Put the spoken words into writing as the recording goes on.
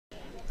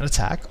An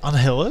attack on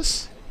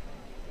Hillis?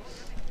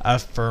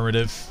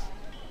 Affirmative.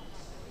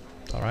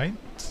 Alright,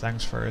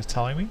 thanks for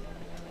telling me.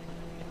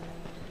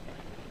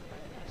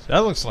 So that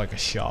looks like a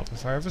shop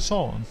if I ever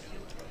saw one.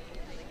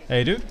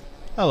 Hey dude,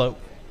 hello.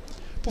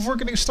 Before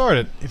getting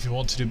started, if you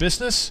want to do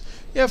business,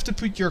 you have to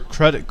put your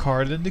credit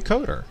card in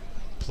decoder.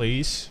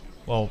 Please,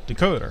 well,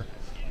 decoder.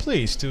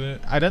 Please, to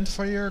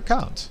identify your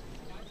account.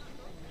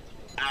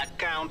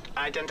 Account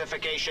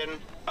identification,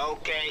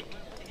 okay.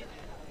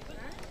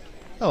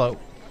 Hello.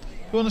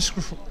 You want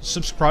to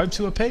subscribe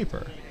to a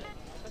paper?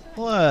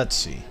 Let's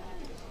see.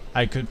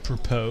 I could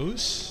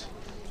propose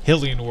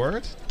Hillian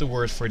Word, the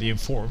word for the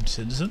informed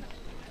citizen.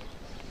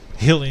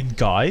 Hillian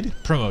Guide,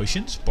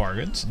 promotions,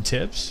 bargains, and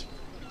tips.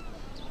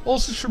 All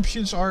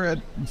subscriptions are at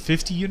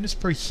 50 units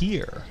per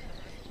year.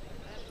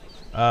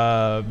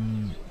 Well,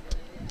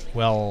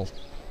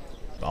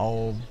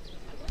 I'll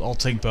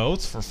take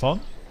both for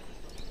fun.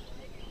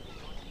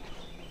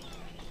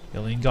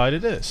 Hillian Guide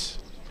it is.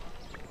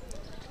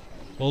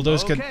 Will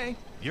those okay,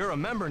 you're a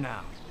member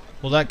now.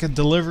 Will that get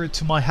delivered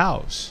to my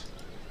house?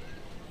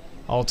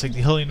 I'll take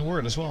the Hillian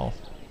Word as well.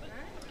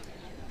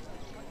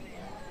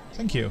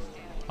 Thank you,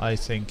 I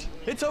think.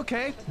 It's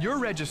okay, you're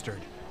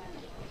registered.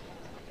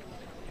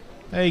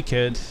 Hey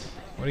kid,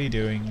 what are you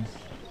doing?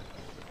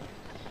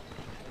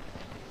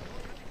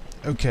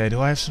 Okay,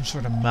 do I have some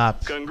sort of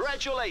map?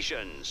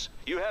 Congratulations!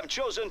 You have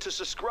chosen to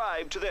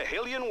subscribe to the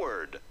Hillian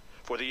Word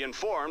for the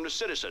informed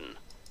citizen.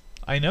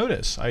 I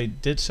notice, I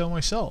did so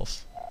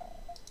myself.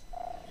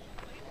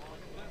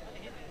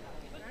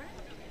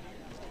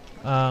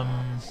 A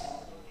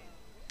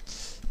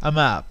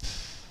map.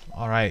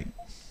 Alright.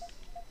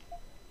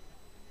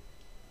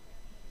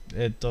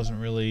 It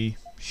doesn't really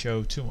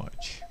show too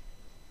much.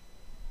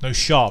 No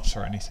shops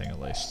or anything,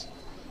 at least.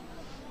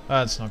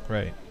 That's not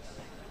great.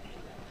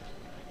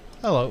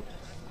 Hello.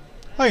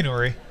 Hi,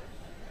 Nori.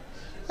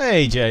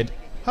 Hey, Jade.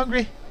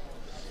 Hungry?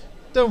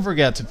 Don't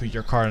forget to put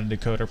your card in the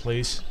decoder,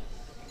 please.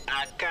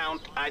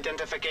 Account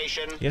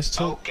identification, Yes,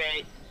 to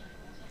okay.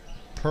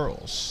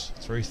 pearls.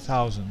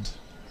 3,000.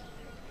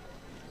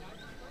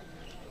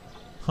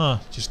 Huh,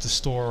 just the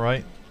store,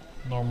 right?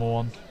 Normal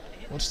one.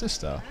 What's this,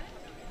 though?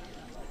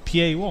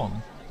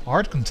 PA1.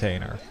 Art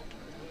container.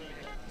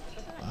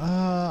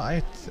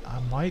 I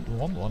might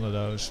want one of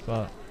those,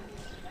 but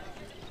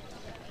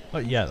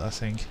not yet, I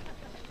think.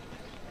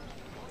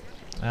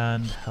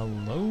 And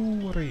hello,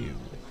 what are you?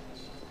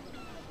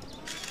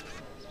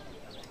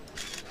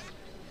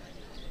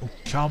 Oh,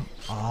 come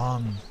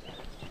on.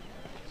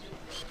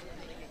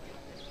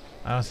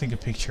 I don't think a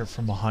picture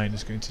from behind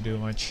is going to do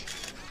much.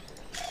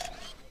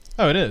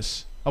 Oh, it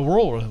is. A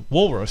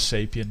walrus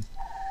sapien.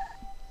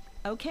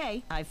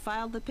 Okay, I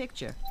filed the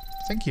picture.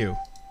 Thank you.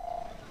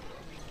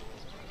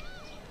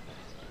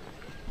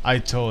 I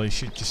totally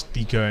should just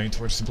be going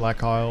towards the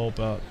Black Isle,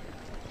 but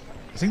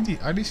I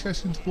think are these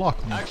guys going to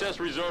block me? Access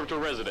reserved to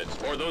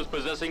residents or those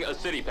possessing a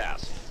city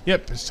pass.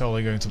 Yep, it's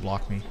totally going to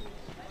block me.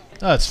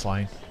 That's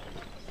fine.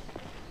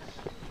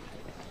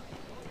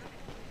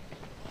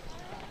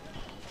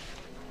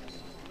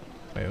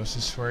 Wait, was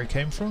this where it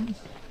came from?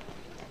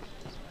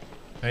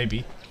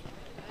 Maybe.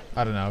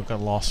 I don't know, I got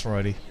lost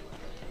already.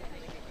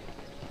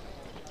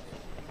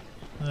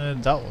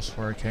 That was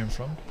where it came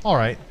from.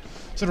 Alright.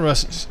 So the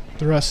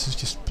rest is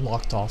just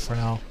blocked off for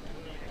now.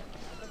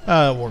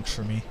 That works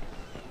for me.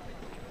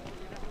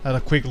 Had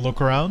a quick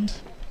look around.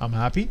 I'm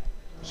happy.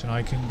 So now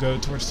I can go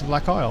towards the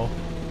Black Isle.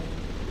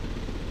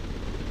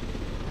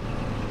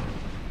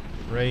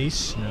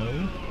 Race,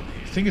 no.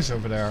 I think it's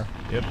over there.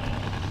 Yep.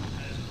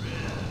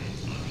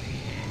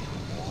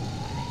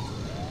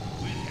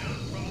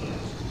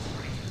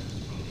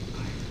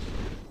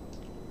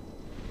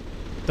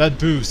 That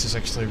boost is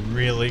actually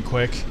really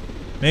quick.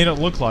 May not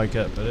look like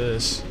it, but it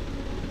is.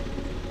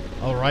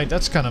 Alright,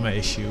 that's kind of my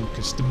issue,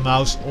 because the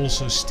mouse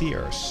also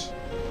steers.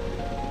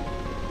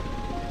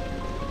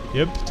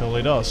 Yep,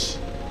 totally does.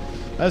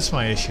 That's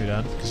my issue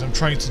then, because I'm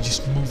trying to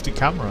just move the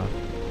camera.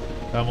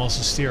 But I'm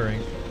also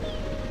steering.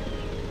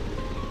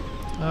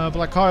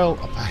 Black Isle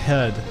up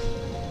ahead.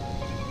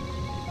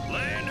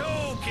 Land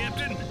ho,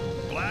 Captain.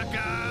 Black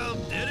Isle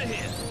dead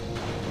ahead.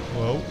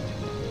 Whoa.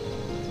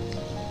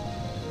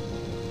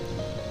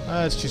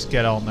 Let's just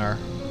get on there.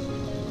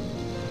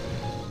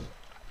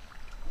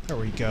 There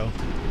we go.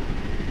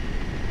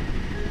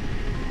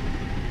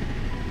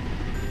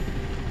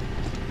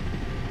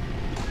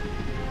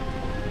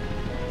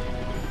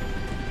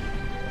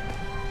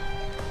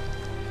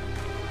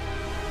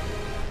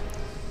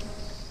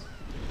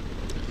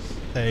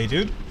 Hey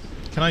dude,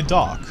 can I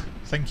dock?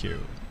 Thank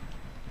you.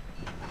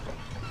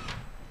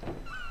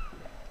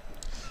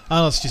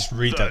 Let's just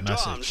read that The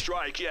message. dawn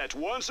strike yet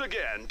once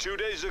again 2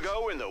 days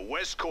ago in the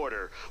West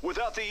Quarter.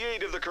 Without the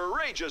aid of the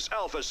courageous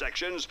Alpha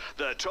sections,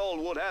 the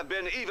toll would have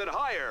been even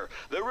higher.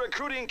 The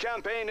recruiting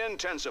campaign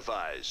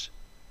intensifies.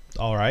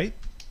 Alright.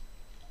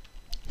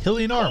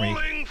 Hillian Army.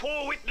 Calling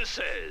for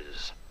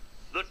witnesses.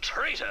 The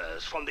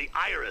traitors from the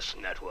Iris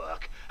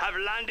Network have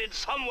landed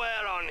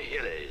somewhere on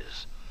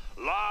Hillies.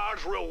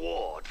 Large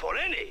reward for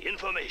any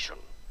information.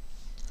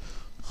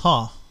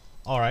 Huh.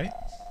 Alright.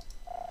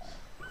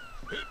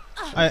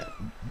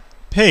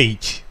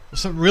 Pey'j.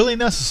 Was that really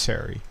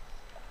necessary?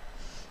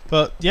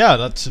 But yeah,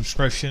 that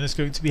subscription is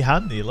going to be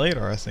handy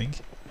later, I think.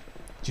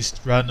 Just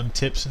random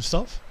tips and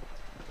stuff.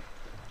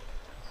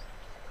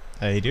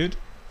 Hey, dude.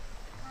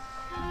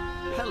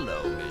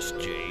 Hello, Miss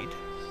Jade.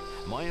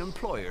 My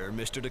employer,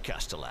 Mr. de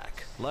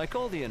Castellac, like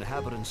all the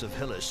inhabitants of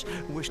Hillis,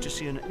 wish to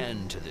see an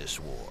end to this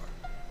war.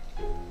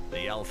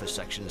 The Alpha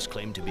sections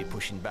claim to be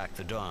pushing back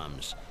the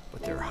Doms,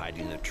 but they're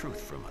hiding the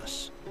truth from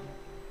us.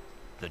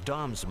 The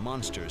Dom's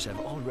monsters have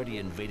already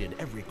invaded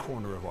every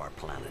corner of our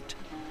planet.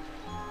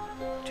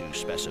 2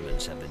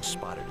 specimens have been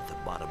spotted at the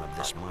bottom of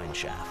this mine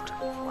shaft.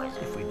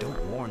 If we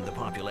don't warn the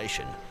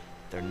population,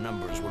 their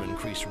numbers will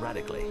increase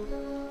radically.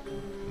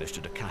 Mr.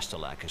 de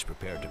Castellac is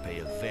prepared to pay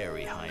a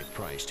very high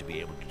price to be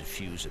able to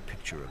defuse a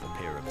picture of a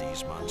pair of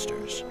these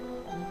monsters.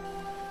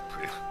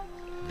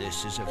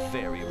 This is a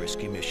very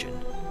risky mission,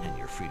 and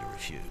you're free to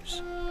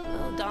refuse.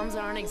 Well, Doms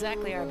aren't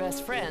exactly our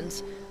best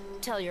friends.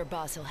 Tell your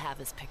boss he'll have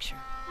his picture.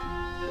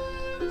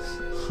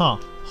 Huh.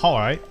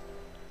 Alright.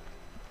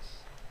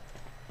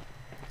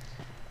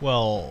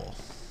 Well,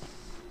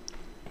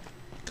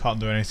 can't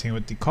do anything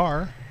with the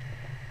car.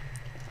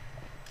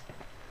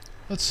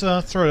 Let's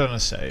throw it on a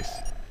safe.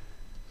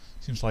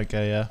 Seems like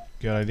a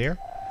good idea.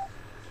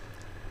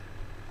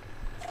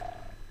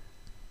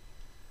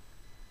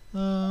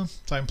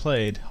 Time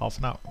played, half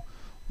an hour.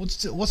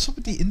 What's up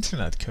with the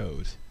internet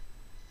code?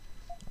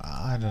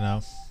 I don't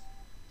know.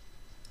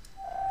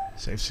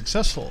 Save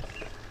successful.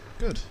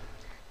 Good.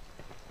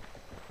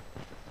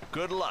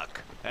 Good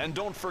luck. And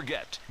don't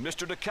forget,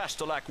 Mr. de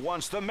Castellac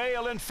wants the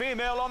male and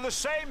female on the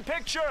same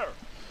picture!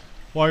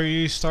 Why are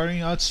you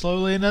starting out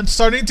slowly and then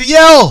starting to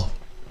yell?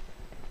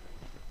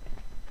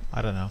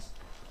 I don't know.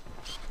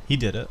 He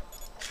did it.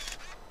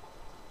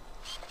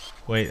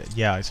 Wait,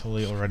 yeah, I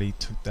totally already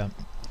took them.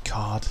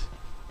 God.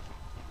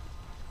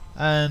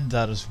 And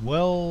that as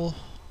well.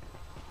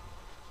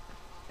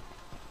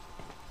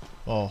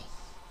 Oh.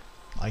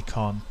 I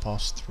can't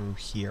pass through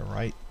here,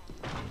 right?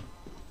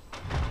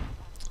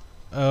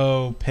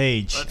 Oh,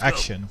 pey'j. Let's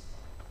Action.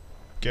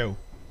 Go.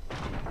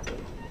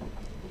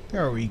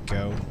 There we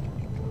go.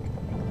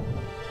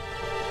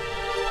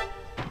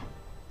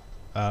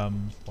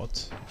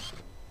 What?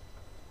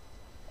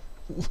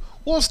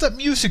 What's that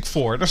music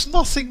for? There's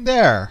nothing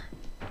there.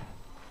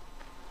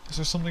 Is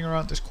there something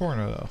around this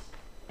corner, though?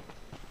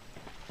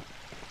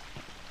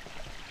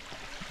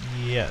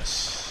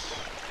 Yes.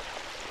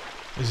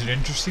 Is it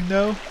interesting,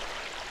 though?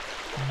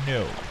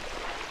 No.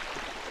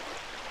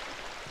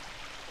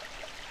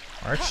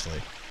 Or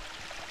actually,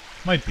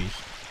 might be.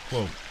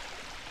 Whoa.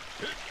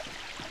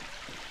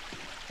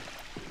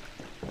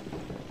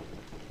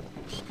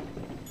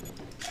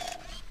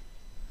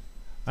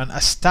 An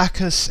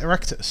Astacus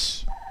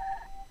erectus.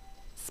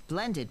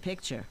 Splendid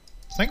picture.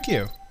 Thank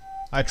you.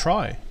 I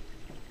try.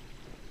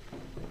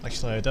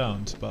 Actually, I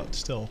don't, but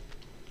still.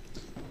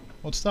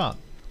 What's that?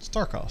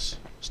 Starkos.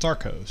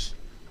 Starkos.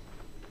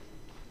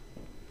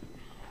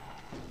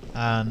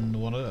 And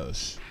one of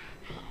those.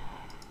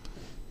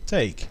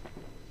 Take.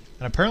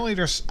 And apparently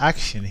there's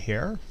action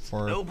here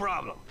for... No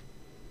problem.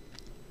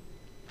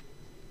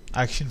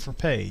 Action for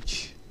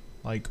pey'j.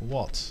 Like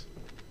what?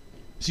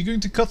 Is he going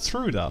to cut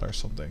through that or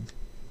something?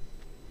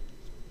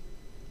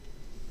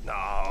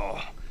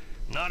 No,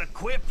 not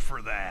equipped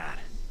for that.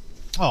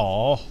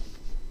 Oh.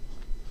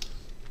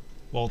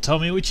 Well, tell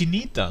me what you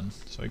need then,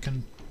 so I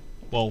can,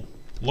 well,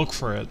 look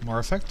for it more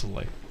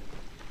effectively.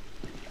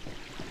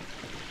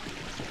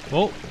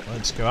 Well,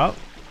 let's go out.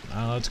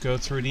 Now let's go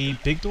through the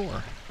big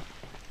door.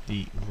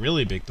 The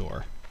really big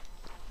door.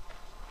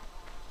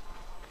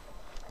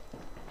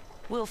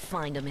 We'll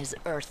find him his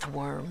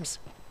earthworms.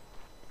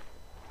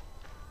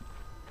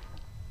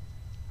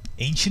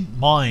 Ancient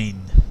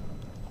mine.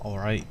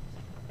 Alright.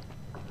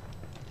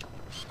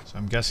 So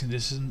I'm guessing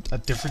this isn't a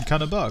different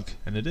kind of bug,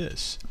 and it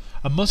is.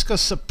 A Musca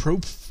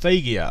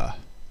saprophagia.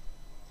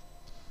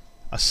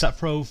 A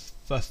saprophagia.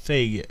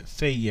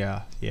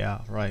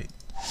 Yeah, right.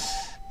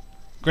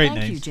 Great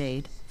name. Thank you,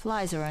 Jade.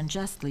 Flies are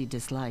unjustly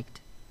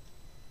disliked.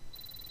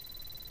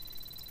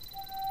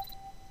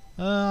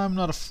 I'm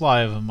not a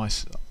fly of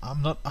myself.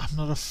 I'm not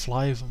a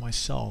fly of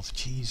myself.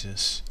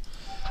 Jesus.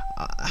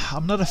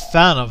 I'm not a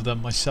fan of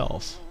them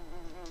myself.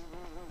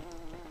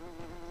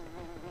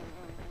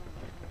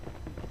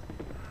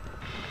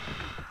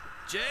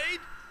 Jade,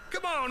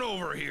 come on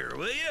over here,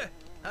 will you?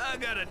 I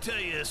gotta tell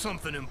you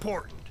something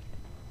important.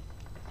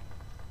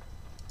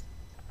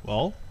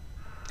 Well,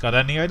 got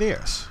any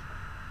ideas?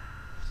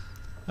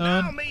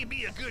 Now may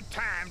be a good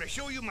time to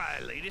show you my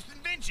latest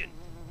invention.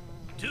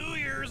 2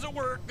 years of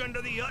work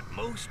under the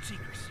utmost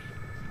secrecy.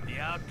 The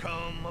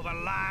outcome of a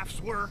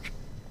life's work.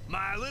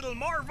 My little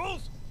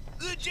marvels,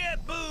 the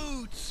jet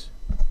boots.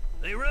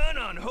 They run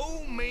on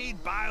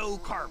homemade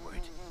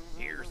biocarburate.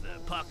 Here's the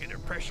pocket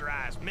of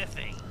pressurized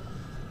methane.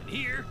 And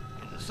here,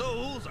 in the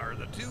soles, are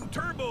the 2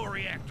 turbo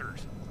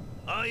reactors.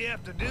 All you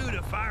have to do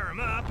to fire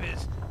them up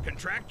is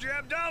contract your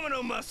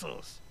abdominal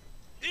muscles.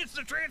 It's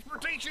the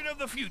transportation of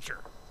the future.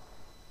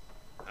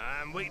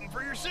 I'm waiting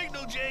for your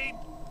signal, Jade.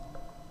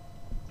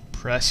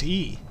 Press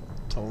E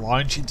to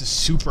launch into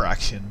super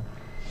action.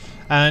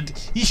 And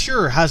he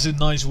sure has a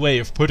nice way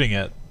of putting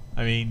it.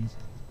 I mean,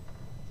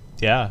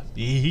 yeah,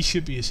 he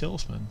should be a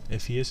salesman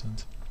if he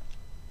isn't.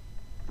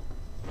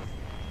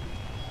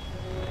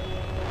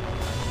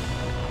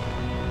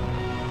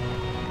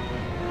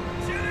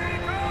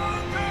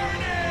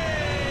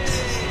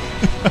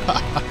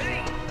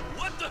 Hey,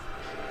 what the?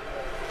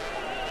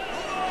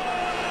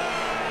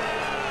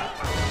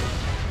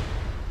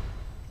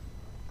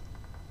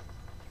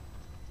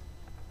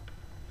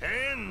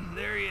 And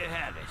there you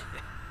have it.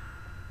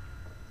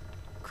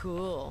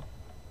 Cool.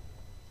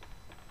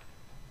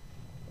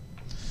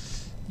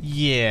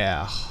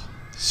 Yeah,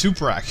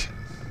 super action.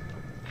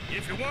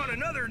 If you want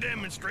another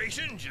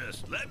demonstration,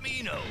 just let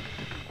me know.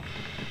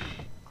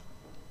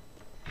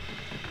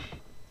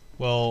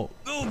 Well,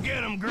 Go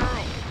get him,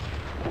 girl.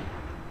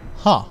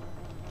 huh.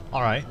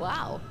 Alright.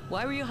 Wow.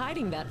 Why were you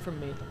hiding that from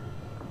me?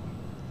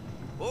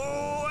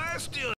 Oh, I still